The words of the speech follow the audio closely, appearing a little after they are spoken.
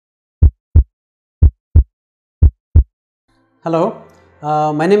Hello,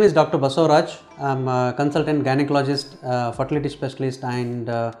 my name is Dr. Basavaraj. I'm a consultant gynecologist, fertility specialist and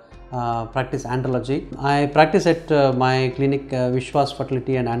practice andrology. I practice at my clinic Vishwas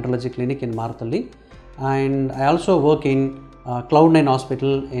Fertility and Andrology Clinic in Marathalli, and I also work in Cloud9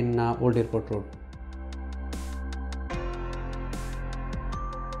 Hospital in Old Airport Road.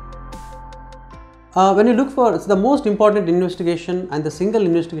 When you look for the most important investigation and the single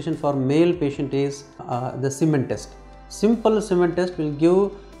investigation for male patient is the semen test. Simple semen test will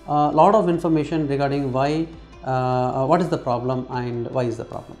give a lot of information regarding why, what is the problem and why is the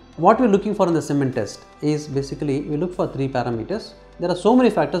problem. What we are looking for in the semen test is basically we look for three parameters. There are so many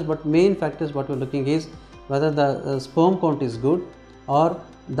factors, but main factors what we are looking is whether the sperm count is good or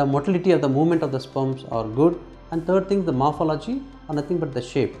the motility of the movement of the sperms are good, and third thing the morphology or nothing but the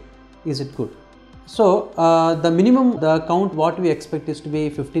shape, is it good. So the minimum the count what we expect is to be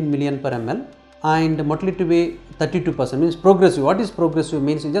 15 million per ml and motility to be 32%, means progressive. What is progressive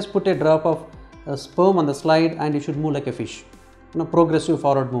means you just put a drop of sperm on the slide and you should move like a fish, progressive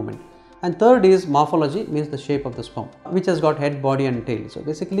forward movement. And third is morphology, means the shape of the sperm which has got head, body and tail. So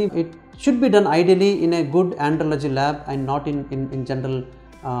basically it should be done ideally in a good andrology lab and not in general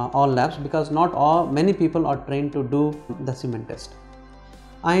all labs, because not many people are trained to do the semen test.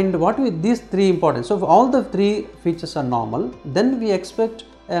 And what with these three important, so if all the three features are normal, then we expect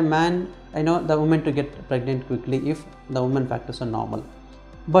a man, the woman to get pregnant quickly if the woman factors are normal.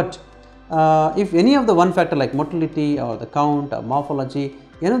 But if any of the one factor like motility or the count or morphology,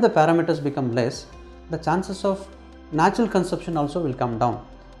 any of the parameters become less, the chances of natural conception also will come down.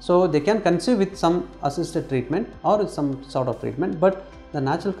 So they can conceive with some assisted treatment or with some sort of treatment, but the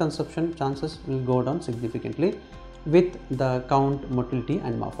natural conception chances will go down significantly with the count, motility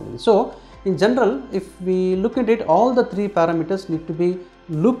and morphology. So in general, if we look at it, all the three parameters need to be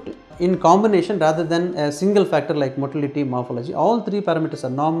looked in combination rather than a single factor like motility, morphology. All three parameters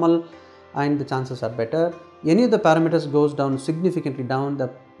are normal and the chances are better. Any of the parameters goes down significantly down, the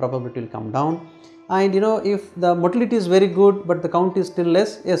probability will come down. And if the motility is very good but the count is still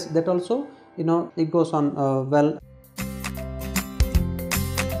less, yes, that also it goes on well.